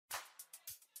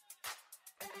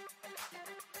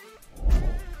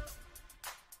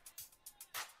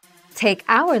Take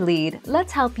our lead,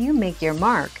 let's help you make your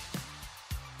mark.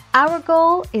 Our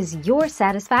goal is your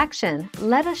satisfaction.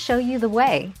 Let us show you the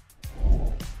way.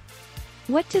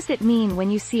 What does it mean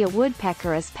when you see a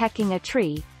woodpecker is pecking a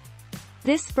tree?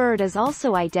 This bird is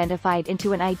also identified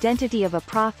into an identity of a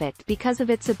prophet because of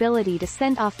its ability to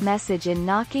send off message in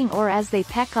knocking or as they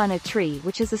peck on a tree,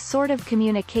 which is a sort of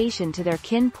communication to their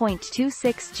kin.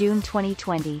 26 June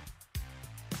 2020.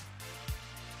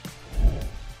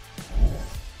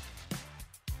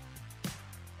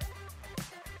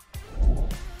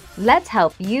 Let's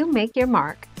help you make your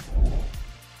mark.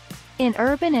 In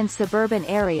urban and suburban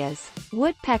areas,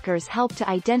 woodpeckers help to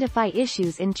identify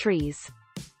issues in trees.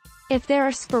 If there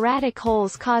are sporadic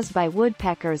holes caused by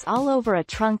woodpeckers all over a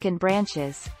trunk and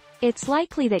branches, it's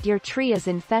likely that your tree is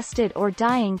infested or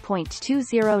dying.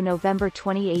 20 November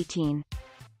 2018.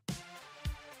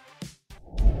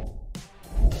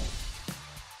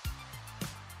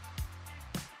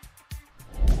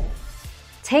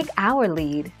 Take our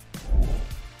lead.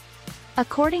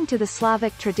 According to the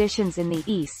Slavic traditions in the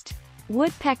East,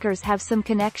 woodpeckers have some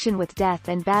connection with death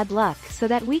and bad luck, so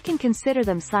that we can consider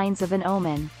them signs of an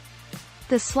omen.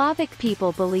 The Slavic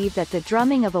people believe that the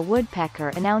drumming of a woodpecker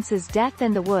announces death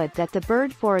and the wood that the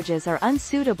bird forages are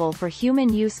unsuitable for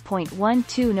human use.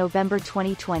 12 November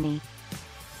 2020.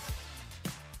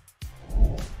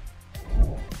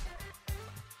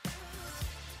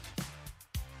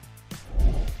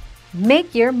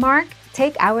 Make your mark,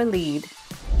 take our lead.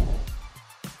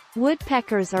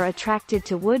 Woodpeckers are attracted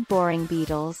to wood-boring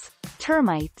beetles,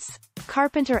 termites,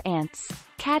 carpenter ants,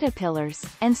 caterpillars,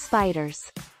 and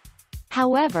spiders.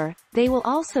 However, they will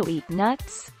also eat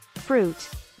nuts, fruit,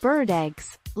 bird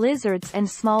eggs, lizards and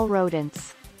small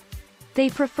rodents. They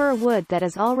prefer wood that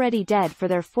is already dead for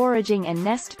their foraging and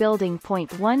nest building.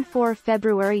 14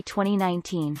 February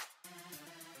 2019.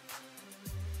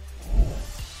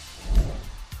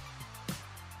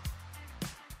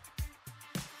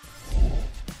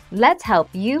 Let's help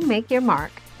you make your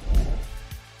mark.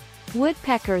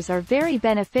 Woodpeckers are very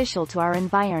beneficial to our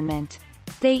environment.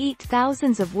 They eat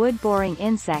thousands of wood-boring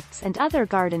insects and other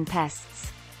garden pests.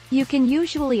 You can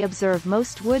usually observe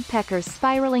most woodpeckers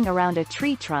spiraling around a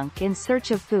tree trunk in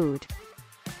search of food.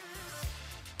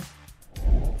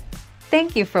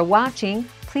 Thank you for watching.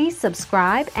 Please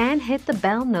subscribe and hit the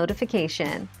bell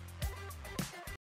notification.